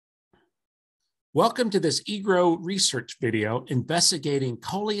Welcome to this e-GRO research video investigating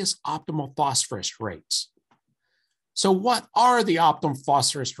Coleus optimal phosphorus rates. So what are the optimal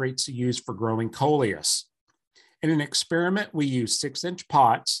phosphorus rates to use for growing Coleus? In an experiment, we used 6-inch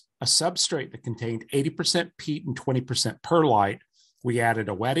pots, a substrate that contained 80% peat and 20% perlite. We added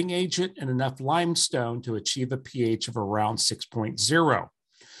a wetting agent and enough limestone to achieve a pH of around 6.0.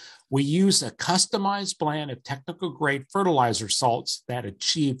 We used a customized blend of technical grade fertilizer salts that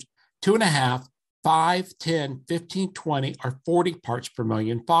achieved 2.5, 5, 10, 15, 20, or 40 parts per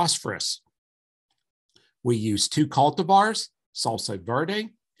million phosphorus. We used 2 cultivars, Salsa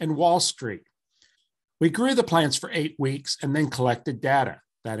Verde and Wall Street. We grew the plants for 8 weeks and then collected data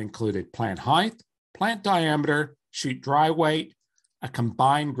that included plant height, plant diameter, shoot dry weight, a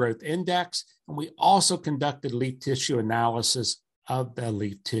combined growth index, and we also conducted leaf tissue analysis of the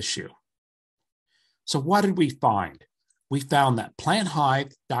leaf tissue. So what did we find? We found that plant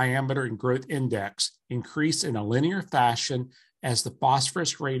height, diameter, and growth index increased in a linear fashion as the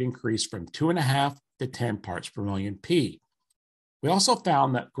phosphorus rate increased from 2.5 to 10 parts per million P. We also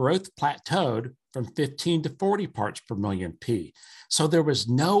found that growth plateaued from 15 to 40 parts per million P. So there was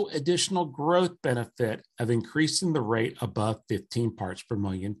no additional growth benefit of increasing the rate above 15 parts per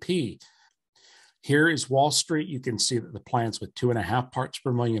million P. Here is Wall Street. You can see that the plants with 2.5 parts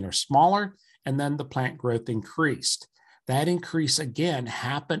per million are smaller, and then the plant growth increased. That increase again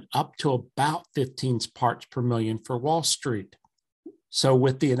happened up to about 15 parts per million for Wall Street. So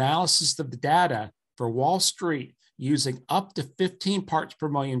with the analysis of the data for Wall Street, using up to 15 parts per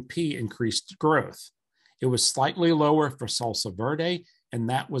million P increased growth. It was slightly lower for Salsa Verde, and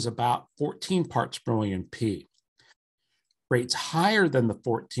that was about 14 parts per million P. Rates higher than the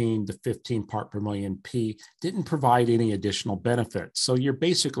 14 to 15 part per million P didn't provide any additional benefits, so you're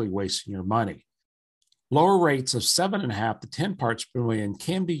basically wasting your money. Lower rates of 7.5 to 10 parts per million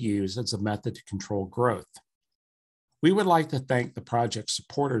can be used as a method to control growth. We would like to thank the project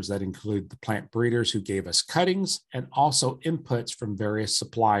supporters that include the plant breeders who gave us cuttings and also inputs from various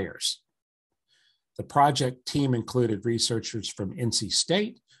suppliers. The project team included researchers from NC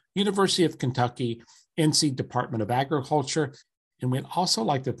State, University of Kentucky, NC Department of Agriculture, and we'd also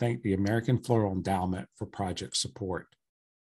like to thank the American Floral Endowment for project support.